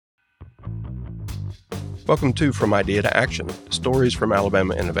Welcome to From Idea to Action, Stories from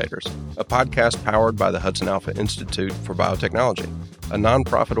Alabama Innovators, a podcast powered by the Hudson Alpha Institute for Biotechnology, a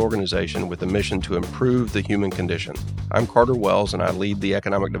nonprofit organization with a mission to improve the human condition. I'm Carter Wells, and I lead the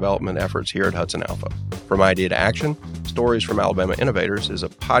economic development efforts here at Hudson Alpha. From Idea to Action, Stories from Alabama Innovators is a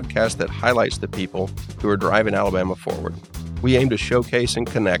podcast that highlights the people who are driving Alabama forward. We aim to showcase and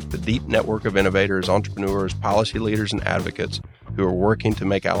connect the deep network of innovators, entrepreneurs, policy leaders, and advocates who are working to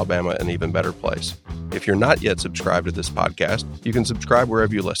make Alabama an even better place. If you're not yet subscribed to this podcast, you can subscribe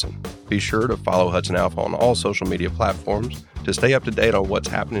wherever you listen. Be sure to follow Hudson Alpha on all social media platforms to stay up to date on what's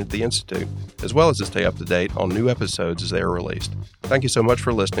happening at the Institute, as well as to stay up to date on new episodes as they are released. Thank you so much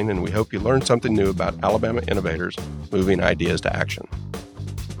for listening, and we hope you learned something new about Alabama innovators moving ideas to action.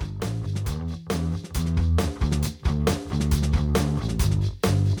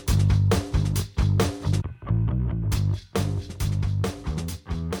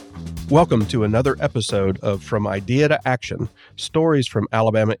 Welcome to another episode of From Idea to Action, Stories from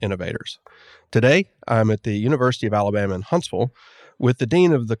Alabama Innovators. Today, I'm at the University of Alabama in Huntsville with the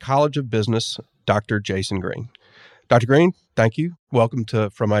Dean of the College of Business, Dr. Jason Greene. Dr. Greene, thank you. Welcome to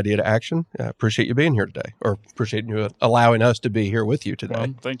From Idea to Action. I appreciate you being here today, or appreciate you allowing us to be here with you today.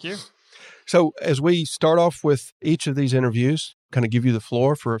 Well, thank you. So as we start off with each of these interviews, kind of give you the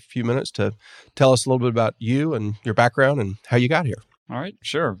floor for a few minutes to tell us a little bit about you and your background and how you got here. All right,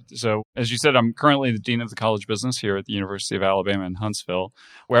 sure. So as you said, I'm currently the Dean of the College of Business here at the University of Alabama in Huntsville,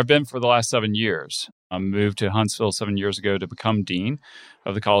 where I've been for the last 7 years. I moved to Huntsville 7 years ago to become Dean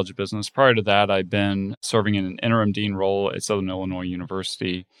of the College of Business. Prior to that, I'd been serving in an interim dean role at Southern Illinois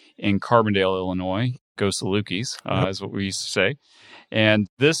University in Carbondale, Illinois. Go Salukis, is what we used to say. And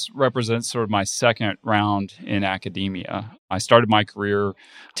this represents sort of my second round in academia. I started my career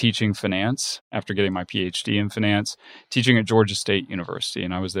teaching finance after getting my PhD in finance, teaching at Georgia State University,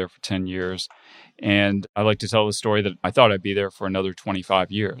 and I was there for 10 years. And I like to tell the story that I thought I'd be there for another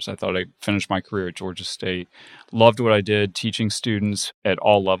 25 years. I thought I'd finish my career at Georgia State. Loved what I did, teaching students at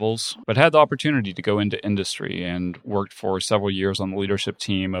all levels, but had the opportunity to go into industry and worked for several years on the leadership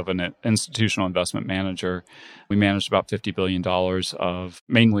team of an institutional investment manager. We managed about $50 billion of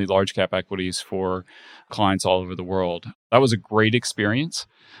mainly large cap equities for clients all over the world. That was a great experience.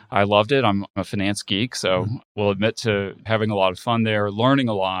 I loved it. I'm a finance geek, so will admit to having a lot of fun there, learning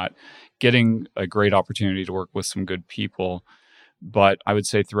a lot, getting a great opportunity to work with some good people. But I would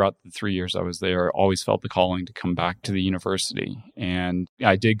say throughout the 3 years I was there, I always felt the calling to come back to the university. And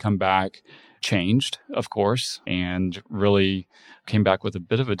I did come back, changed, of course, and really came back with a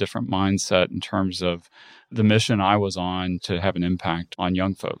bit of a different mindset in terms of the mission I was on to have an impact on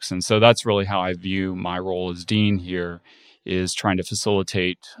young folks. And so that's really how I view my role as dean here, is trying to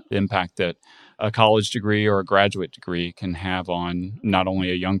facilitate the impact that a college degree or a graduate degree can have on not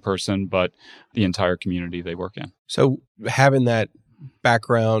only a young person, but the entire community they work in. So having that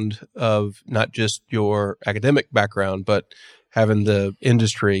background of not just your academic background, but having the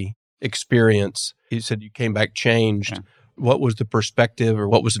industry experience, you said you came back changed. Yeah. What was the perspective, or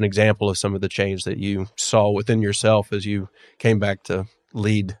what was an example of some of the change that you saw within yourself as you came back to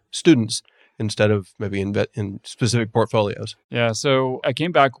lead students instead of maybe in specific portfolios? Yeah, so I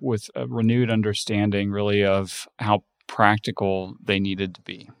came back with a renewed understanding really of how practical they needed to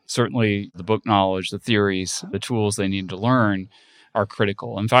be. Certainly the book knowledge, the theories, the tools they needed to learn are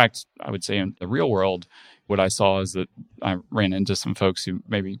critical. In fact, I would say in the real world, what I saw is that I ran into some folks who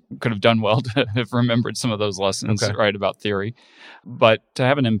maybe could have done well to have remembered some of those lessons, right, about theory, but to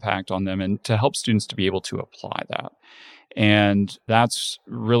have an impact on them and to help students to be able to apply that. And that's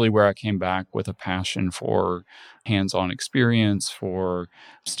really where I came back with a passion for hands-on experience, for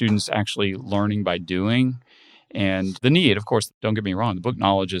students actually learning by doing. And the need, of course, don't get me wrong, the book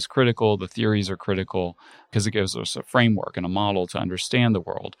knowledge is critical, the theories are critical because it gives us a framework and a model to understand the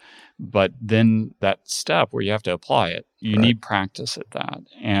world. But then that step where you have to apply it, you need practice at that.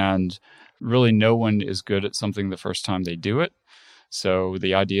 And really no one is good at something the first time they do it. So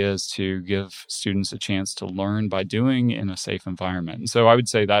the idea is to give students a chance to learn by doing in a safe environment. And so I would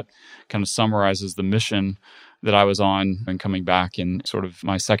say that kind of summarizes the mission that I was on when coming back in sort of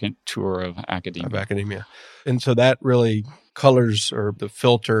my second tour of academia. And so that really colors, or the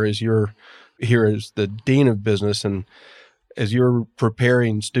filter, as you're here as the Dean of Business, and as you're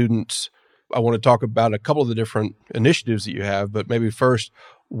preparing students, I want to talk about a couple of the different initiatives that you have, but maybe first,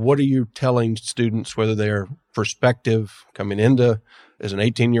 what are you telling students, whether they're prospective coming into as an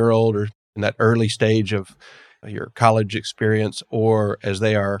 18-year-old or in that early stage of your college experience, or as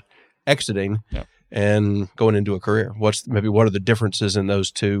they are exiting and going into a career? What are the differences in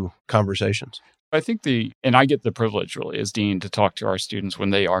those two conversations? I think and I get the privilege really as dean to talk to our students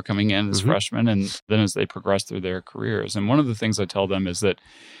when they are coming in as freshmen and then as they progress through their careers. And one of the things I tell them is that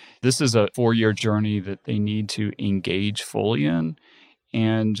this is a 4-year journey that they need to engage fully in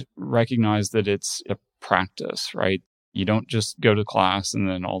and recognize that it's a practice, right? You don't just go to class and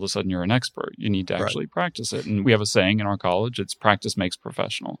then all of a sudden you're an expert. You need to actually practice it. And we have a saying in our college, it's practice makes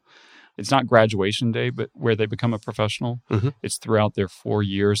professional. It's not graduation day, but where they become a professional. It's throughout their 4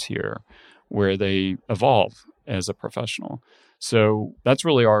 years here where they evolve as a professional. So that's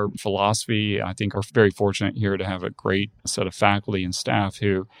really our philosophy. I think we're very fortunate here to have a great set of faculty and staff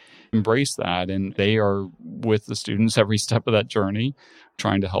who embrace that. And they are with the students every step of that journey,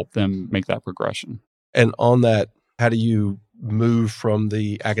 trying to help them make that progression. And on that, how do you move from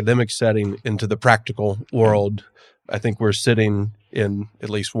the academic setting into the practical world? I think we're sitting in at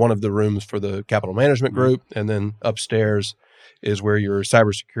least one of the rooms for the capital management group, and then upstairs is where your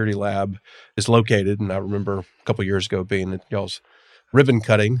cybersecurity lab is located. And I remember a couple of years ago being at y'all's ribbon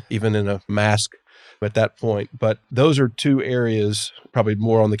cutting, even in a mask at that point. But those are two areas, probably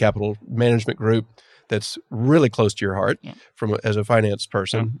more on the capital management group, that's really close to your heart as a finance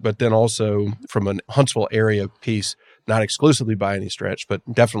person, but then also from a Huntsville area piece, not exclusively by any stretch, but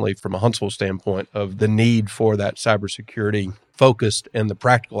definitely from a Huntsville standpoint of the need for that cybersecurity focused and the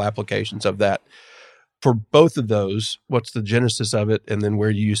practical applications of that. For both of those, what's the genesis of it? And then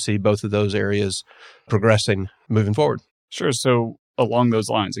where do you see both of those areas progressing moving forward? Sure. So along those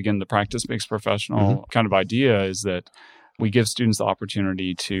lines, again, the practice makes professional kind of idea is that we give students the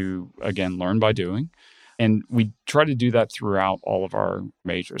opportunity to, again, learn by doing. And we try to do that throughout all of our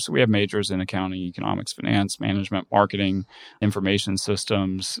majors. So we have majors in accounting, economics, finance, management, marketing, information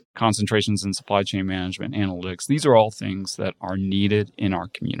systems, concentrations in supply chain management, analytics. These are all things that are needed in our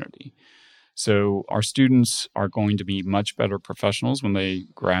community. So our students are going to be much better professionals when they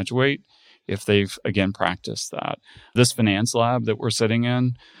graduate if they've, again, practiced that. This finance lab that we're sitting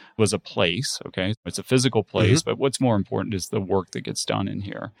in was a place, okay? It's a physical place, but what's more important is the work that gets done in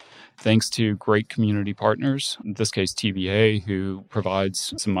here. Thanks to great community partners, in this case, TVA, who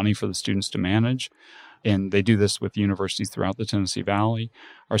provides some money for the students to manage. And they do this with universities throughout the Tennessee Valley.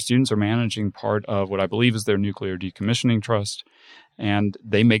 Our students are managing part of what I believe is their nuclear decommissioning trust, and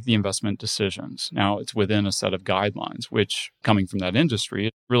they make the investment decisions. Now, it's within a set of guidelines, which, coming from that industry,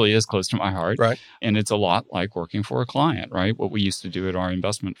 it really is close to my heart. Right. And it's a lot like working for a client, right? What we used to do at our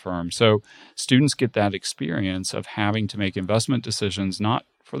investment firm. So students get that experience of having to make investment decisions, not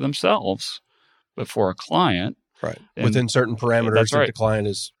for themselves, but for a client. Right. Within certain parameters that the client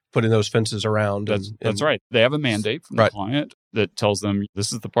is putting those fences around. That's right. They have a mandate from the client that tells them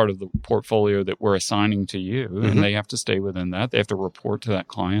this is the part of the portfolio that we're assigning to you, and they have to stay within that. They have to report to that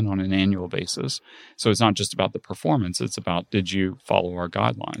client on an annual basis. So it's not just about the performance. It's about, did you follow our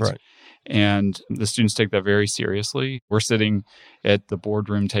guidelines? Right. And the students take that very seriously. We're sitting at the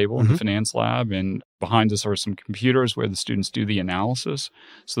boardroom table in the finance lab, and behind us are some computers where the students do the analysis.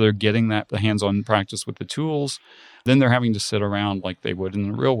 So they're getting the hands-on practice with the tools. Then they're having to sit around like they would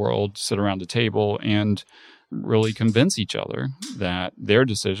in the real world, sit around a table and really convince each other that their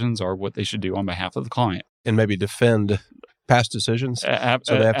decisions are what they should do on behalf of the client. And maybe defend past decisions. So they have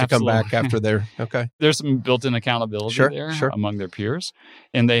to come back after they're, There's some built-in accountability there among their peers.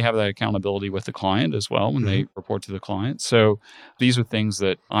 And they have that accountability with the client as well when they report to the client. So these are things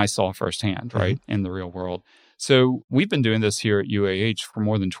that I saw firsthand, right, in the real world. So we've been doing this here at UAH for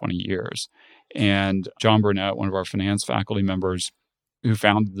more than 20 years. And John Burnett, one of our finance faculty members who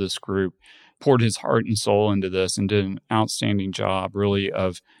founded this group, poured his heart and soul into this and did an outstanding job really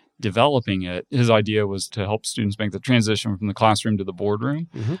of developing it. His idea was to help students make the transition from the classroom to the boardroom,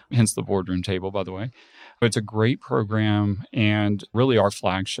 hence the boardroom table, by the way. But it's a great program and really our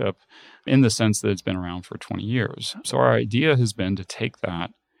flagship in the sense that it's been around for 20 years. So our idea has been to take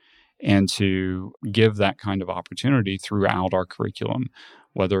that and to give that kind of opportunity throughout our curriculum,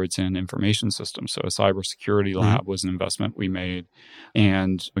 whether it's in information systems. So a cybersecurity lab was an investment we made.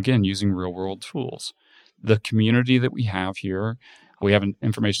 And again, using real world tools. The community that we have here, we have an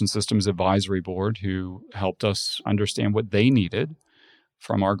information systems advisory board who helped us understand what they needed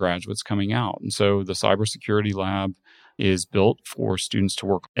from our graduates coming out. And so the cybersecurity lab is built for students to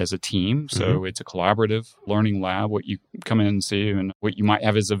work as a team. So it's a collaborative learning lab. What you come in and see and what you might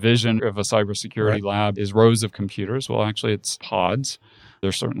have as a vision of a cybersecurity lab is rows of computers. Well, actually, it's pods.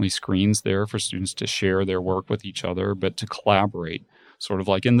 There's certainly screens there for students to share their work with each other, but to collaborate, sort of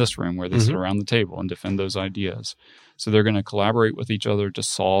like in this room where they sit around the table and defend those ideas. So they're going to collaborate with each other to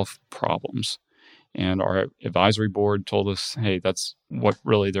solve problems. And our advisory board told us, hey, that's what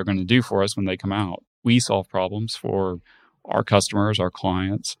really they're going to do for us when they come out. We solve problems for our customers, our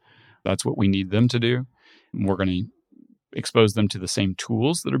clients, That's what we need them to do. We're going to expose them to the same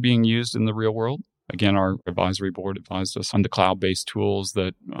tools that are being used in the real world. Again, our advisory board advised us on the cloud-based tools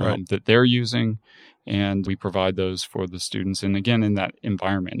that that they're using, and we provide those for the students. And again, in that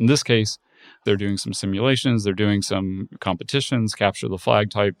environment, in this case, they're doing some simulations, they're doing some competitions, capture the flag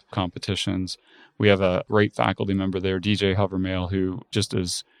type competitions. We have a great faculty member there, DJ Hovermail, who just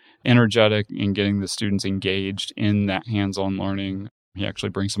is energetic in getting the students engaged in that hands-on learning. He actually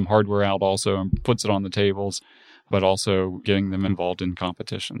brings some hardware out also and puts it on the tables, but also getting them involved in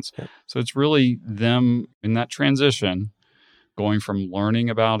competitions. Yeah. So it's really them in that transition, going from learning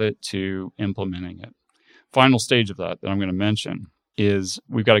about it to implementing it. Final stage of that I'm going to mention is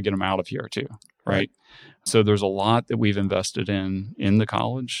we've got to get them out of here too, right? So there's a lot that we've invested in the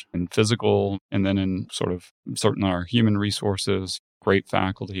college, in physical, and then in sort of certain our human resources, great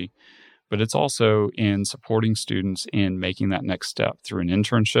faculty. But it's also in supporting students in making that next step through an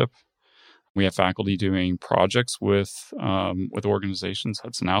internship. We have faculty doing projects with organizations.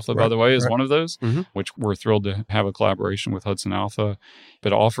 Hudson Alpha, by the way, is one of those, which we're thrilled to have a collaboration with Hudson Alpha,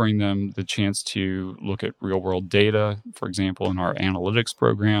 but offering them the chance to look at real-world data. For example, in our analytics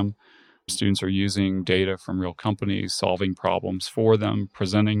program, students are using data from real companies, solving problems for them,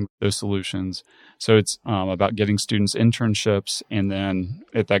 presenting those solutions. So it's about getting students internships, and then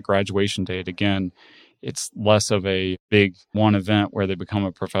at that graduation date, again, it's less of a big one event where they become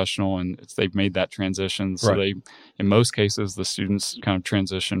a professional and they've made that transition. So they, in most cases, the students kind of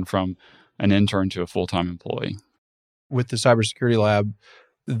transition from an intern to a full-time employee. With the cybersecurity lab,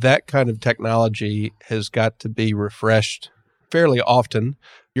 that kind of technology has got to be refreshed fairly often.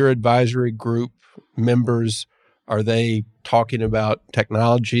 Your advisory group members, are they talking about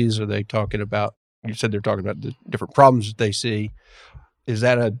technologies? Are they talking about, you said they're talking about the different problems that they see. Is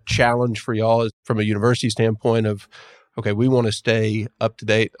that a challenge for y'all from a university standpoint of, okay, we want to stay up to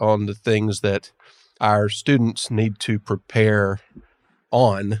date on the things that our students need to prepare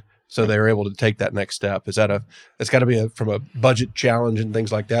on so they're able to take that next step? It's got to be from a budget challenge and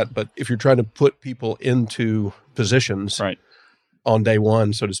things like that. But if you're trying to put people into positions on day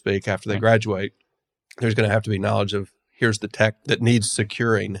one, so to speak, after they graduate, there's going to have to be knowledge of, here's the tech that needs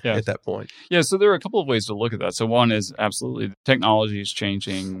securing at that point. Yeah, so there are a couple of ways to look at that. So one is absolutely technology is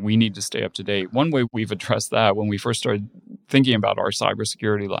changing. We need to stay up to date. One way we've addressed that when we first started thinking about our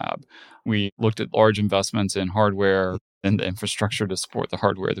cybersecurity lab, we looked at large investments in hardware and the infrastructure to support the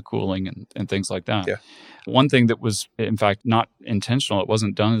hardware, the cooling, and things like that. Yeah. One thing that was, in fact, not intentional, it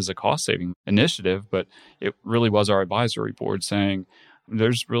wasn't done as a cost-saving initiative, but it really was our advisory board saying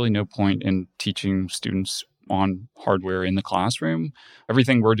there's really no point in teaching students on hardware in the classroom.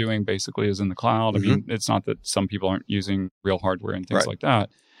 Everything we're doing basically is in the cloud. I mean, it's not that some people aren't using real hardware and things like that,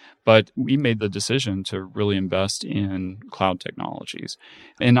 but we made the decision to really invest in cloud technologies.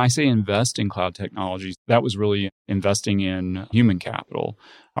 And I say invest in cloud technologies, that was really investing in human capital.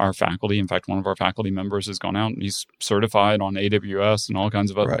 Our faculty, in fact, one of our faculty members has gone out and he's certified on AWS and all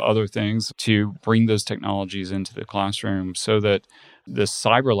kinds of other things to bring those technologies into the classroom so that the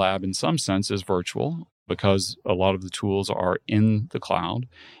cyber lab in some sense is virtual, because a lot of the tools are in the cloud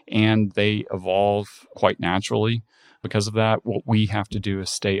and they evolve quite naturally. Because of that, what we have to do is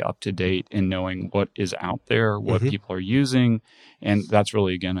stay up to date in knowing what is out there, what people are using. And that's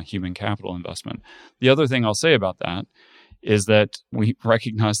really, again, a human capital investment. The other thing I'll say about that is that we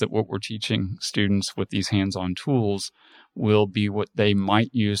recognize that what we're teaching students with these hands-on tools will be what they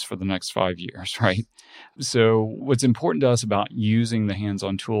might use for the next 5 years, right? So what's important to us about using the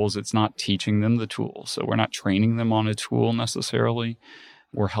hands-on tools, it's not teaching them the tool. So we're not training them on a tool necessarily.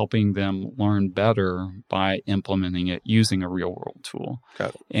 We're helping them learn better by implementing it using a real-world tool.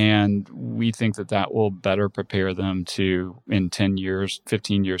 Got it. And we think that that will better prepare them to, in 10 years,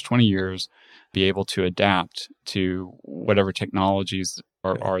 15 years, 20 years, be able to adapt to whatever technologies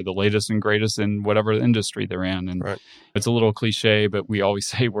are the latest and greatest in whatever industry they're in. And it's a little cliche, but we always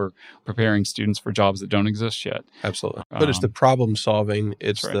say we're preparing students for jobs that don't exist yet. Absolutely. But it's the problem solving.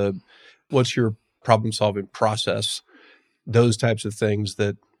 It's what's your problem solving process? Those types of things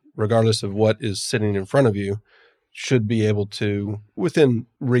that, regardless of what is sitting in front of you, should be able to, within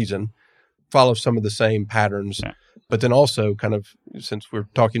reason, follow some of the same patterns. Yeah. But then also kind of, since we're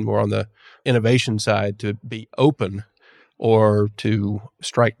talking more on the innovation side, to be open or to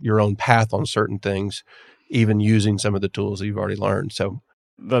strike your own path on certain things, even using some of the tools that you've already learned. So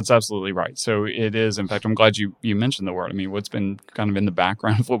that's absolutely right. So it is, in fact, I'm glad you mentioned the word. I mean, what's been kind of in the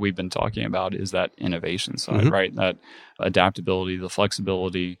background of what we've been talking about is that innovation side, right? That adaptability, the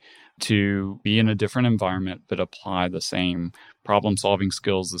flexibility to be in a different environment, but apply the same problem-solving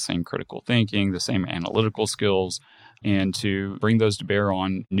skills, the same critical thinking, the same analytical skills and to bring those to bear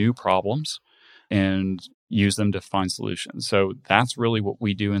on new problems and use them to find solutions. So that's really what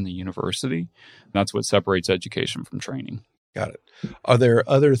we do in the university. That's what separates education from training. Got it. Are there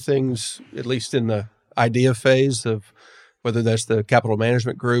other things, at least in the idea phase of whether that's the capital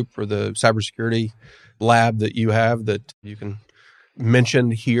management group or the cybersecurity lab that you have that you can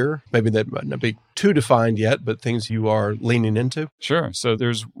mention here? Maybe that might not be too defined yet, but things you are leaning into? Sure. So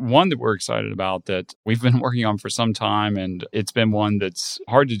there's one that we're excited about that we've been working on for some time, and it's been one that's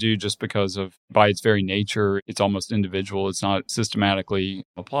hard to do just because of, by its very nature, it's almost individual. It's not systematically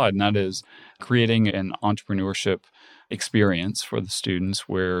applied, and that is creating an entrepreneurship experience for the students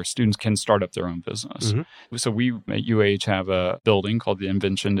where students can start up their own business. Mm-hmm. So we at UAH have a building called the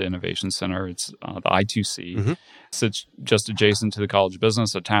Invention to Innovation Center. It's the I2C. Mm-hmm. Sits just adjacent to the College of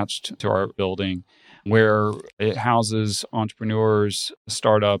Business, attached to our building, where it houses entrepreneurs,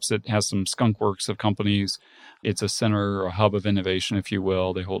 startups. It has some skunk works of companies. It's a center, a hub of innovation, if you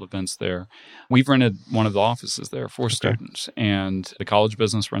will. They hold events there. We've rented one of the offices there for students, and the College of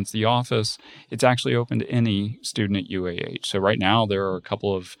Business rents the office. It's actually open to any student at UAH. So right now, there are a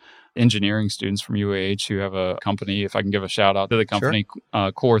couple of engineering students from UAH who have a company, if I can give a shout out to the company,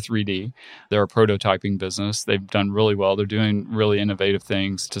 Core 3D. They're a prototyping business. They've done really well. They're doing really innovative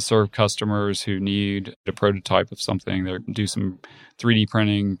things to serve customers who need a prototype of something. They do some 3D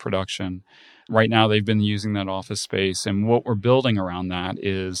printing production. Right now, they've been using that office space. And what we're building around that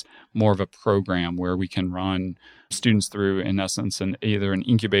is more of a program where we can run students through, in essence, either an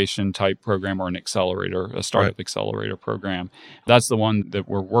incubation type program or an accelerator, a startup accelerator program. That's the one that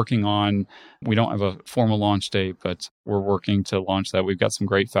we're working on. We don't have a formal launch date, but we're working to launch that. We've got some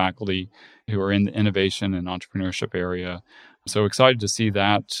great faculty who are in the innovation and entrepreneurship area. So excited to see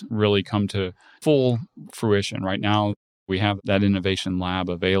that really come to full fruition. Right now, we have that innovation lab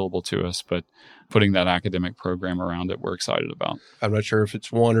available to us, but putting that academic program around it, we're excited about. I'm not sure if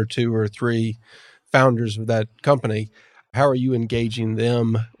it's one or two or three founders of that company. How are you engaging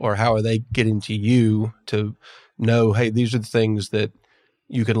them, or how are they getting to you to know, hey, these are the things that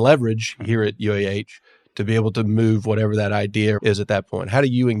you can leverage here at UAH to be able to move whatever that idea is at that point? How do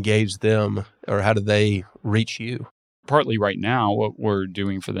you engage them, or how do they reach you? Partly right now, what we're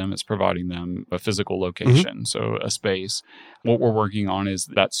doing for them is providing them a physical location, so a space. What we're working on is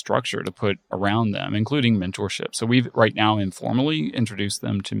that structure to put around them, including mentorship. So we've right now informally introduced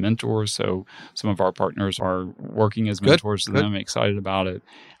them to mentors. So some of our partners are working as mentors to them, excited about it.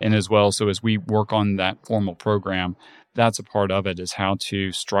 And as well, so as we work on that formal program, that's a part of it, is how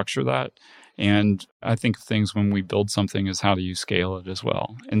to structure that. And I think things when we build something is how do you scale it as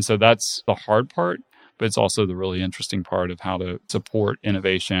well. And so that's the hard part. But it's also the really interesting part of how to support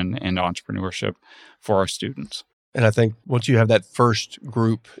innovation and entrepreneurship for our students. And I think once you have that first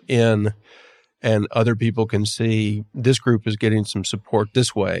group in and other people can see this group is getting some support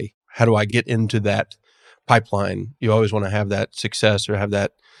this way, how do I get into that pipeline? You always want to have that success or have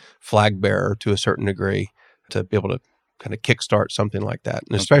that flag bearer to a certain degree to be able to kind of kickstart something like that.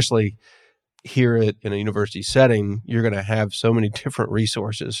 And especially here in a university setting, you're going to have so many different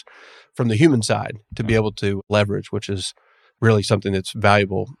resources from the human side to be able to leverage, which is really something that's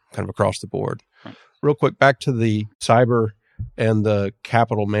valuable kind of across the board. Right. Real quick, back to the cyber and the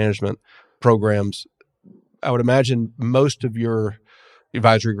capital management programs. I would imagine most of your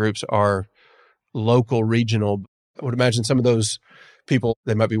advisory groups are local, regional. I would imagine some of those people,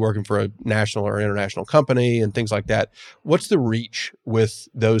 they might be working for a national or international company and things like that. What's the reach with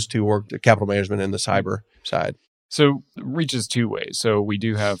those two, or the capital management and the cyber side? So reach is two ways. So we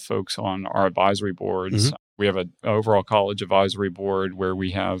do have folks on our advisory boards. We have an overall college advisory board where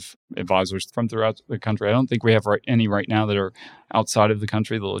we have advisors from throughout the country. I don't think we have any right now that are outside of the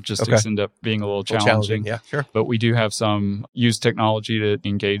country. The logistics end up being a little challenging. Yeah, sure. But we do have some use technology to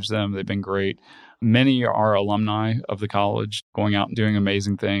engage them. They've been great. Many are alumni of the college going out and doing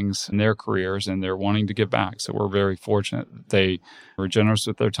amazing things in their careers, and they're wanting to give back. So we're very fortunate that they are generous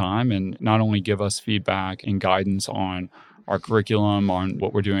with their time and not only give us feedback and guidance on our curriculum, on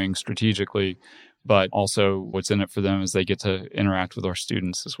what we're doing strategically, but also what's in it for them is they get to interact with our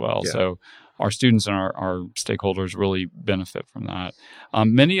students as well. Yeah. So our students and our stakeholders really benefit from that.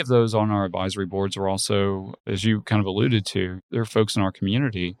 Many of those on our advisory boards are also, as you kind of alluded to, they're folks in our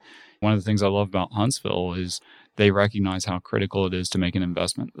community. One of the things I love about Huntsville is they recognize how critical it is to make an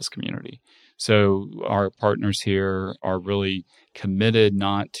investment in this community. So our partners here are really committed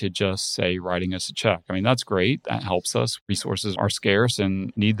not to just say writing us a check. I mean, that's great. That helps us. Resources are scarce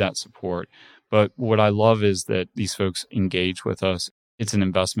and need that support. But what I love is that these folks engage with us it's an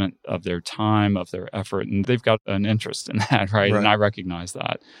investment of their time, of their effort, and they've got an interest in that, right? And I recognize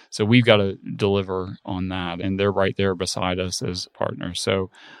that. So we've got to deliver on that, and they're right there beside us as partners.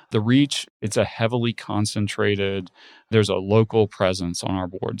 So the reach, it's a heavily concentrated, there's a local presence on our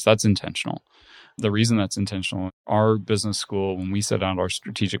boards. That's intentional. The reason that's intentional, our business school, when we set out our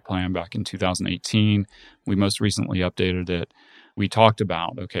strategic plan back in 2018, we most recently updated it. We talked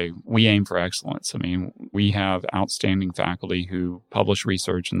about, okay, we aim for excellence. I mean, we have outstanding faculty who publish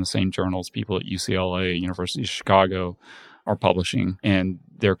research in the same journals people at UCLA, University of Chicago are publishing, and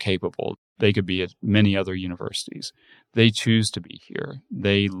they're capable. They could be at many other universities. They choose to be here.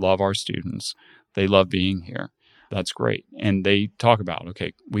 They love our students. They love being here. That's great. And they talk about,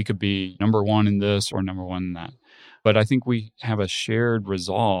 okay, we could be number one in this or number one in that. But I think we have a shared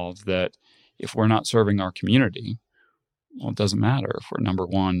resolve that if we're not serving our community, well, it doesn't matter if we're number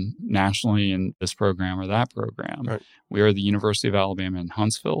one nationally in this program or that program. Right. We are the University of Alabama in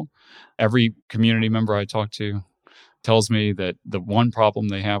Huntsville. Every community member I talk to tells me that the one problem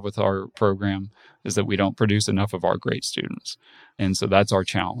they have with our program is that we don't produce enough of our great students. And so that's our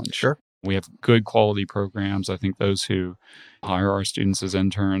challenge. Sure. We have good quality programs. I think those who hire our students as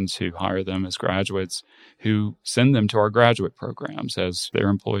interns, who hire them as graduates, who send them to our graduate programs as their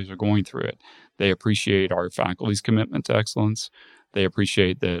employees are going through it, they appreciate our faculty's commitment to excellence. They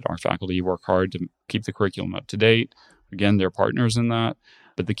appreciate that our faculty work hard to keep the curriculum up to date. Again, they're partners in that.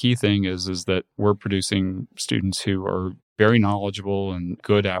 But the key thing is that we're producing students who are very knowledgeable and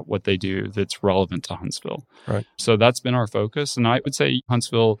good at what they do that's relevant to Huntsville. Right. So that's been our focus. And I would say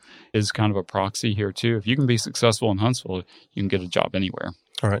Huntsville is kind of a proxy here too. If you can be successful in Huntsville, you can get a job anywhere.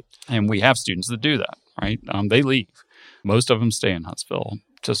 All right. And we have students that do that, right? They leave. Most of them stay in Huntsville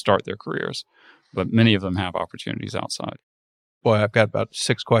to start their careers, but many of them have opportunities outside. Boy, I've got about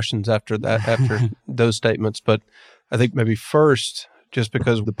 6 questions after that, after those statements. But I think maybe first, just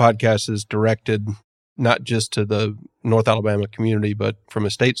because the podcast is directed not just to the North Alabama community, but from a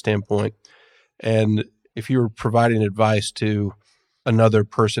state standpoint. And if you were providing advice to another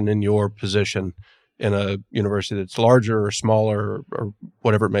person in your position in a university that's larger or smaller or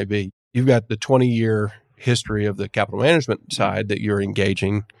whatever it may be, you've got the 20-year history of the capital management side that you're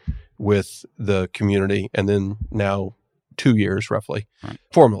engaging with the community, and then now 2 years roughly,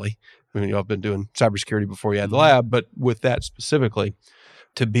 formally. I mean, y'all have been doing cybersecurity before you had the lab, but with that specifically,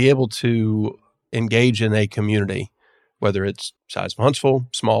 to be able to engage in a community, whether it's size of Huntsville,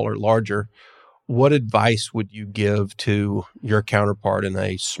 smaller, larger, what advice would you give to your counterpart in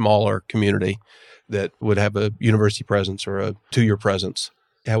a smaller community that would have a university presence or a 2-year presence?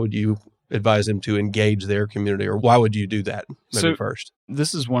 How would you advise them to engage their community, or why would you do that maybe first?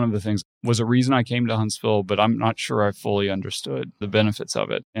 This is one of the things, was a reason I came to Huntsville, but I'm not sure I fully understood the benefits of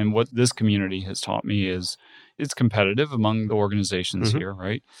it. And what this community has taught me is it's competitive among the organizations here,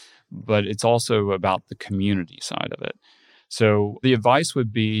 right? But it's also about the community side of it. So the advice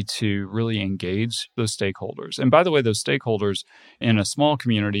would be to really engage those stakeholders. And by the way, those stakeholders in a small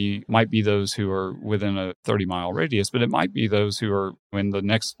community might be those who are within a 30-mile radius, but it might be those who are in the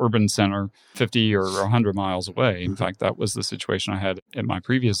next urban center 50 or 100 miles away. In fact, that was the situation I had at my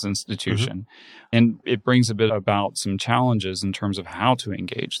previous institution. And it brings a bit about some challenges in terms of how to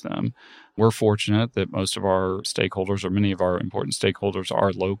engage them. We're fortunate that most of our stakeholders, or many of our important stakeholders,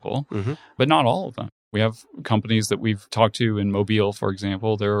 are local, but not all of them. We have companies that we've talked to in Mobile, for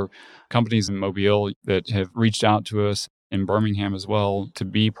example. There are companies in Mobile that have reached out to us in Birmingham as well to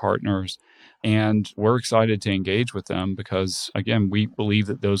be partners. And we're excited to engage with them because, again, we believe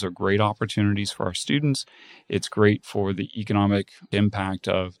that those are great opportunities for our students. It's great for the economic impact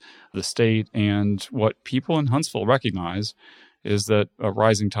of the state. And what people in Huntsville recognize is that a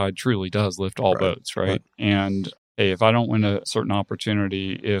rising tide truly does lift all boats, right? And hey, if I don't win a certain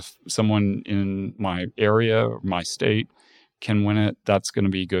opportunity, if someone in my area or my state can win it, that's going to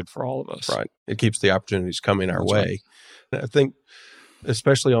be good for all of us. Right. It keeps the opportunities coming our way. Right. I think,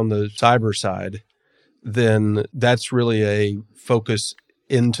 especially on the cyber side, then that's really a focus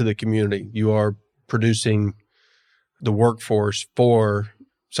into the community. You are producing the workforce for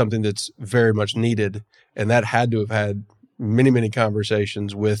something that's very much needed. And that had to have had many, many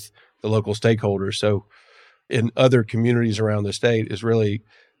conversations with the local stakeholders. So in other communities around the state is really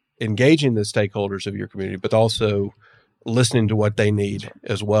engaging the stakeholders of your community, but also listening to what they need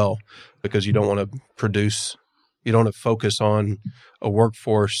as well, because you don't want to focus on a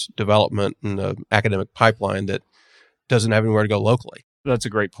workforce development and an academic pipeline that doesn't have anywhere to go locally. That's a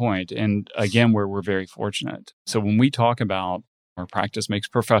great point. And again, we're very fortunate. So when we talk about our practice makes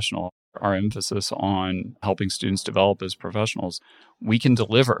professional, our emphasis on helping students develop as professionals, we can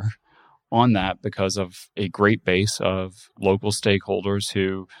deliver on that because of a great base of local stakeholders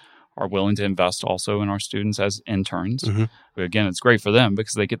who are willing to invest also in our students as interns. Mm-hmm. Again, it's great for them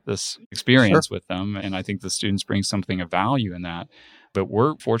because they get this experience Sure. with them. And I think the students bring something of value in that. But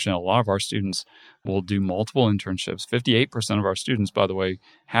we're fortunate, a lot of our students will do multiple internships. 58% of our students, by the way,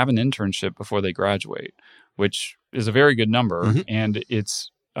 have an internship before they graduate, which is a very good number. Mm-hmm. And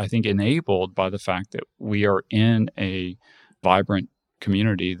it's, I think, enabled by the fact that we are in a vibrant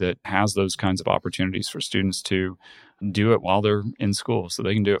community that has those kinds of opportunities for students to do it while they're in school. So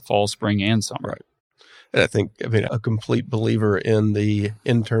they can do it fall, spring, and summer. Right. And I mean, a complete believer in the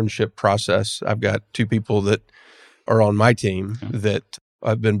internship process. I've got two people that are on my team that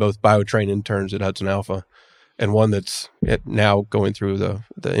I've been both biotrain interns at Hudson Alpha, and one that's now going through the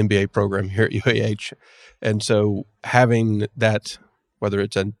MBA program here at UAH. And so having that, whether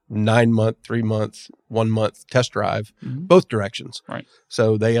it's a 9-month, 3-month, 1-month test drive, both directions. Right.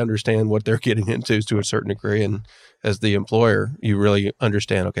 So they understand what they're getting into to a certain degree. And as the employer, you really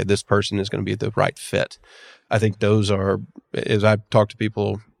understand, okay, this person is going to be the right fit. I think those are, as I've talked to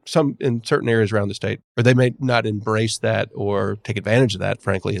people, some in certain areas around the state, or they may not embrace that or take advantage of that,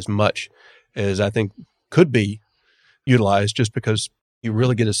 frankly, as much as I think could be utilized, just because you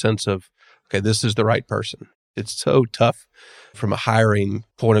really get a sense of, okay, this is the right person. It's so tough from a hiring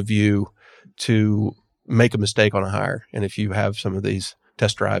point of view to make a mistake on a hire. And if you have some of these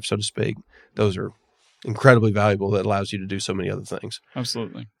test drives, so to speak, those are incredibly valuable. That allows you to do so many other things.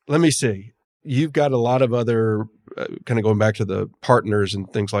 Absolutely. Let me see. You've got a lot of other, kind of going back to the partners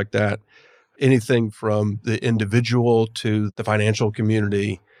and things like that, anything from the individual to the financial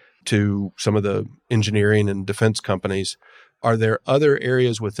community to some of the engineering and defense companies. Are there other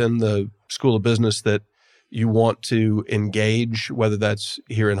areas within the School of Business that you want to engage, whether that's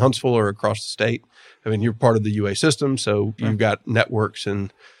here in Huntsville or across the state? I mean, you're part of the UA system, so you've got networks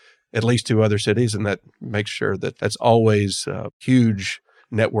in at least 2 other cities, and that makes sure that that's always a huge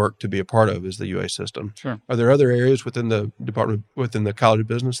network to be a part of, is the UA system. Sure. Are there other areas within the department, within the College of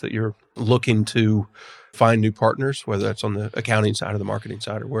Business, that you're looking to find new partners, whether that's on the accounting side or the marketing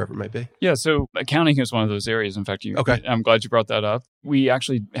side or wherever it may be? Yeah, so accounting is one of those areas. In fact, Okay. I'm glad you brought that up. We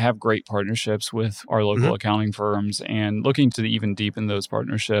actually have great partnerships with our local accounting firms, and looking to even deepen those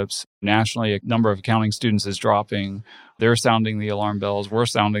partnerships. Nationally, a number of accounting students is dropping. They're sounding the alarm bells. We're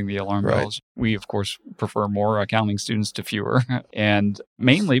sounding the alarm bells. We, of course, prefer more accounting students to fewer, and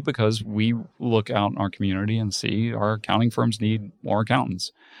mainly because we look out in our community and see our accounting firms need more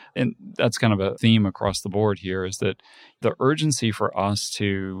accountants. And that's kind of a theme across the board here, is that the urgency for us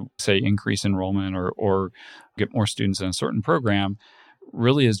to, say, increase enrollment or get more students in a certain program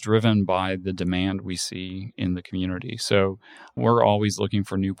really is driven by the demand we see in the community. So we're always looking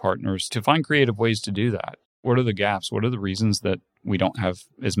for new partners to find creative ways to do that. What are the gaps? What are the reasons that we don't have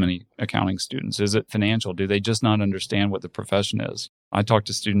as many accounting students? Is it financial? Do they just not understand what the profession is? I talk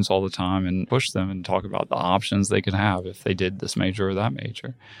to students all the time and push them and talk about the options they could have if they did this major or that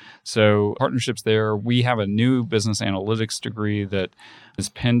major. So partnerships there. We have a new business analytics degree that is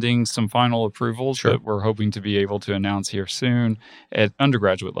pending some final approvals that we're hoping to be able to announce here soon. At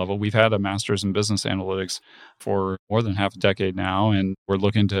undergraduate level, we've had a master's in business analytics for more than half a decade now, and we're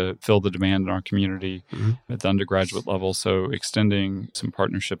looking to fill the demand in our community at the undergraduate level. So extending some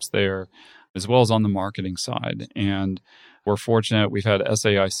partnerships there, as well as on the marketing side. And we're fortunate. We've had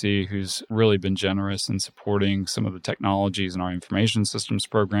SAIC, who's really been generous in supporting some of the technologies in our information systems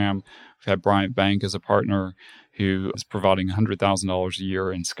program. We've had Bryant Bank as a partner who is providing $100,000 a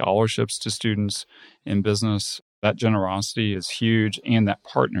year in scholarships to students in business. That generosity is huge, and that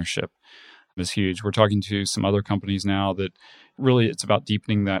partnership is huge. We're talking to some other companies now that really it's about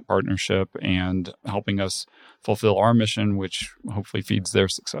deepening that partnership and helping us fulfill our mission, which hopefully feeds their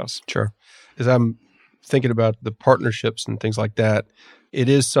success. Sure. As I'm thinking about the partnerships and things like that, it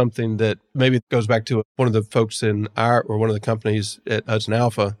is something that maybe goes back to one of the folks in one of the companies at Hudson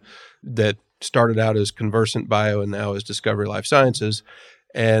Alpha that started out as Conversant Bio and now is Discovery Life Sciences.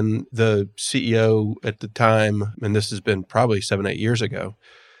 And the CEO at the time, and this has been probably 7-8 years ago,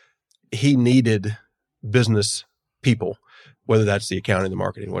 he needed business people, whether that's the accounting, the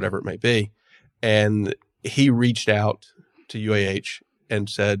marketing, whatever it may be. And he reached out to UAH and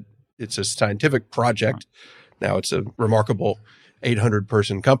said, it's a scientific project. Now it's a remarkable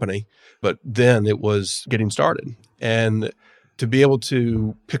 800-person company, but then it was getting started. And to be able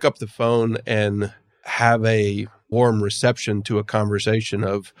to pick up the phone and have a warm reception to a conversation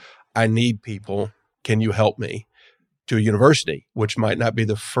of, I need people, can you help me? To a university, which might not be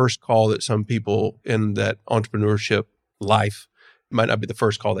the first call that some people in that entrepreneurship life might not be the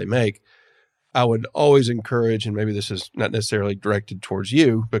first call they make. I would always encourage, and maybe this is not necessarily directed towards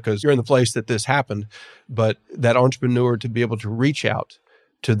you because you're in the place that this happened, but that entrepreneur to be able to reach out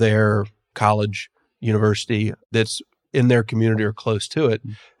to their college, university that's in their community or close to it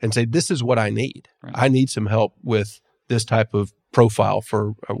and say, this is what I need. Right. I need some help with this type of profile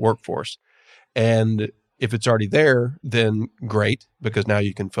for a workforce. And if it's already there, then great, because now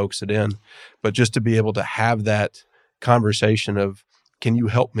you can focus it in. But just to be able to have that conversation of, can you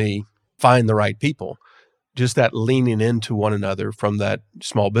help me find the right people? Just that leaning into one another from that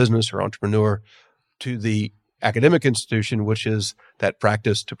small business or entrepreneur to the academic institution, which is that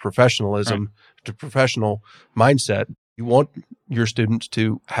practice to professionalism, to professional mindset. You want your students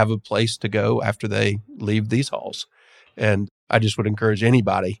to have a place to go after they leave these halls. And I just would encourage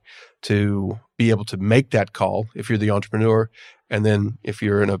anybody to be able to make that call if you're the entrepreneur. And then if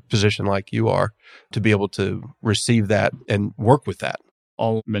you're in a position like you are, to be able to receive that and work with that.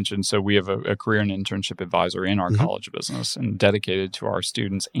 I'll mention, so we have a career and internship advisor in our college business and dedicated to our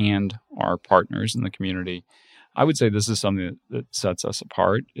students and our partners in the community. I would say this is something that sets us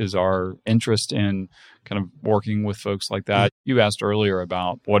apart, is our interest in kind of working with folks like that. You asked earlier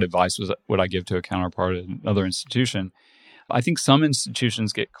about what advice would I give to a counterpart at another institution. I think some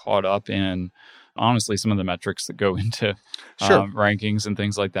institutions get caught up in, honestly, some of the metrics that go into rankings and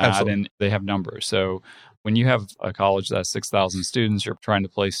things like that. Absolutely. And they have numbers. So when you have a college that has 6,000 students, you're trying to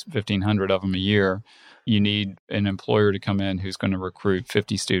place 1,500 of them a year. You need an employer to come in who's going to recruit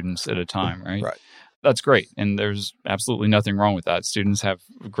 50 students at a time, right? Right. That's great. And there's absolutely nothing wrong with that. Students have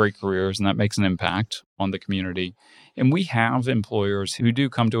great careers, and that makes an impact on the community. And we have employers who do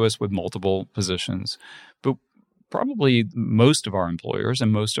come to us with multiple positions, but probably most of our employers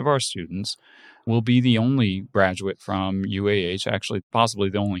and most of our students will be the only graduate from UAH, actually possibly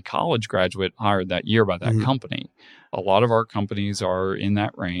the only college graduate hired that year by that company. A lot of our companies are in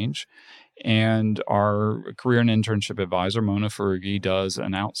that range. And our career and internship advisor, Mona Farugi, does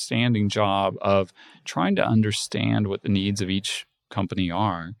an outstanding job of trying to understand what the needs of each company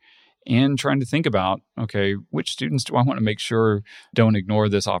are and trying to think about, okay, which students do I want to make sure don't ignore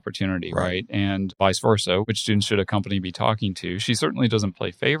this opportunity, right? And vice versa, which students should a company be talking to? She certainly doesn't play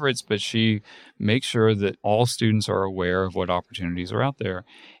favorites, but she makes sure that all students are aware of what opportunities are out there.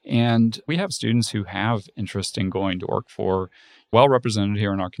 And we have students who have interest in going to work for well represented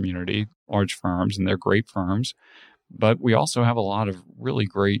here in our community, large firms, and they're great firms. But we also have a lot of really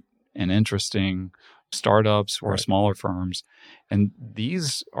great and interesting startups or smaller firms. And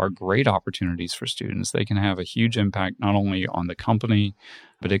these are great opportunities for students. They can have a huge impact not only on the company,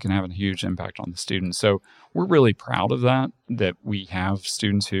 but it can have a huge impact on the students. So we're really proud of that we have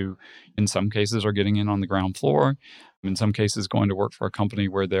students who in some cases are getting in on the ground floor, in some cases going to work for a company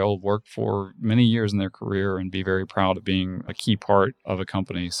where they'll work for many years in their career and be very proud of being a key part of a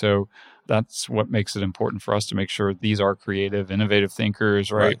company. So that's what makes it important for us to make sure these are creative, innovative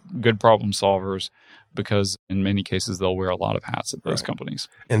thinkers, right? Good problem solvers, because in many cases they'll wear a lot of hats at those companies.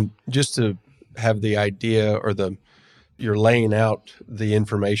 And just to have the idea or you're laying out the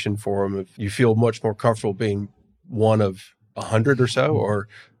information for them, if you feel much more comfortable being one of 100 or so, or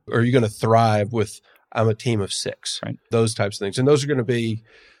are you going to thrive with, I'm a team of 6, those types of things. And those are going to be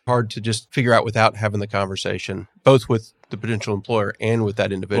hard to just figure out without having the conversation, both with the potential employer and with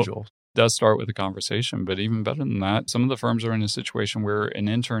that individual. Does start with a conversation, but even better than that, some of the firms are in a situation where an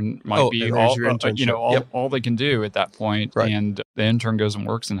intern might be all they can do at that point, and the intern goes and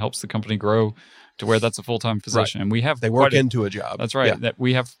works and helps the company grow to where that's a full-time position. And we have they work into a job. That's right. That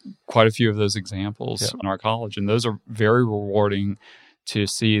we have quite a few of those examples in our college, and those are very rewarding to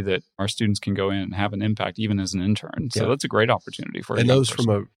see that our students can go in and have an impact even as an intern. So that's a great opportunity for. And those from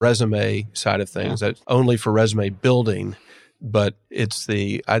a resume side of things, that's only for resume building. But it's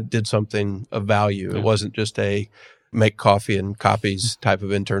I did something of value. It wasn't just a make coffee and copies type of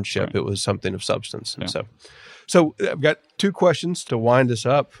internship. It was something of substance. And so I've got 2 questions to wind us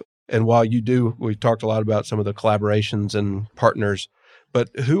up. And while we talked a lot about some of the collaborations and partners, but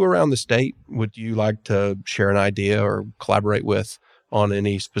who around the state would you like to share an idea or collaborate with on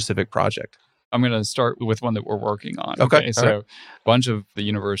any specific project? I'm going to start with one that we're working on. Okay. So a bunch of the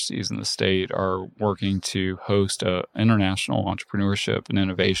universities in the state are working to host an international entrepreneurship and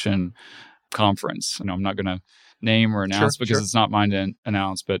innovation conference. I'm not going to name or announce because it's not mine to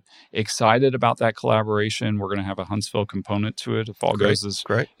announce, but excited about that collaboration. We're going to have a Huntsville component to it if all goes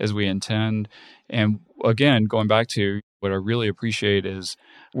as we intend. And again, going back to what I really appreciate is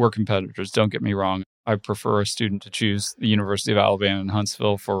we're competitors. Don't get me wrong. I prefer a student to choose the University of Alabama in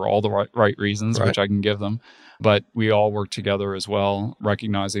Huntsville for all the right reasons, Right. which I can give them. But we all work together as well,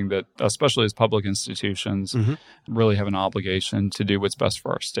 recognizing that, especially as public institutions, really have an obligation to do what's best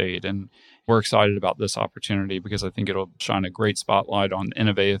for our state. And we're excited about this opportunity because I think it'll shine a great spotlight on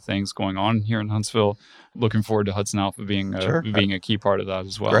innovative things going on here in Huntsville. Looking forward to Hudson Alpha being a key part of that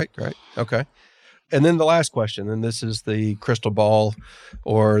as well. Great. Okay. And then the last question, and this is the crystal ball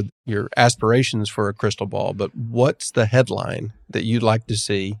or your aspirations for a crystal ball, but what's the headline that you'd like to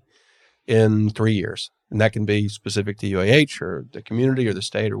see in 3 years? And that can be specific to UAH or the community or the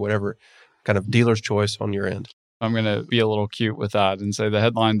state or whatever kind of dealer's choice on your end. I'm going to be a little cute with that and say the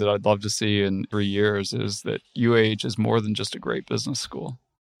headline that I'd love to see in 3 years is that UAH is more than just a great business school.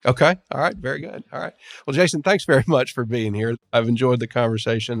 Okay. All right. Very good. All right. Well, Jason, thanks very much for being here. I've enjoyed the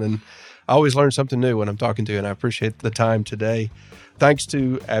conversation, and I always learn something new when I'm talking to you, and I appreciate the time today. Thanks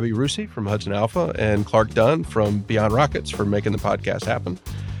to Abby Rusi from Hudson Alpha and Clark Dunn from Beyond Rockets for making the podcast happen.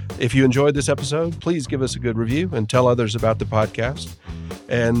 If you enjoyed this episode, please give us a good review and tell others about the podcast.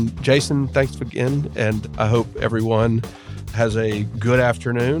 And Jason, thanks again, and I hope everyone has a good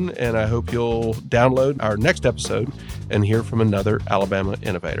afternoon, and I hope you'll download our next episode and hear from another Alabama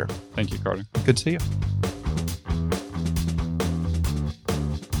innovator. Thank you, Carter. Good to see you.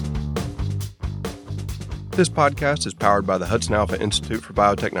 This podcast is powered by the Hudson Alpha Institute for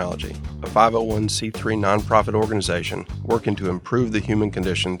Biotechnology, a 501c3 nonprofit organization working to improve the human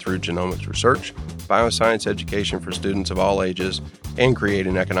condition through genomics research, bioscience education for students of all ages, and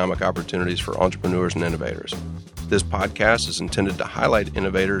creating economic opportunities for entrepreneurs and innovators. This podcast is intended to highlight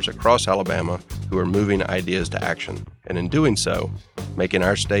innovators across Alabama who are moving ideas to action, and in doing so, making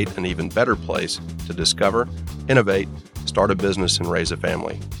our state an even better place to discover, innovate, start a business, and raise a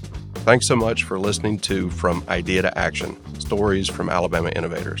family. Thanks so much for listening to From Idea to Action, Stories from Alabama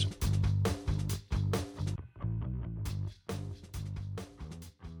Innovators.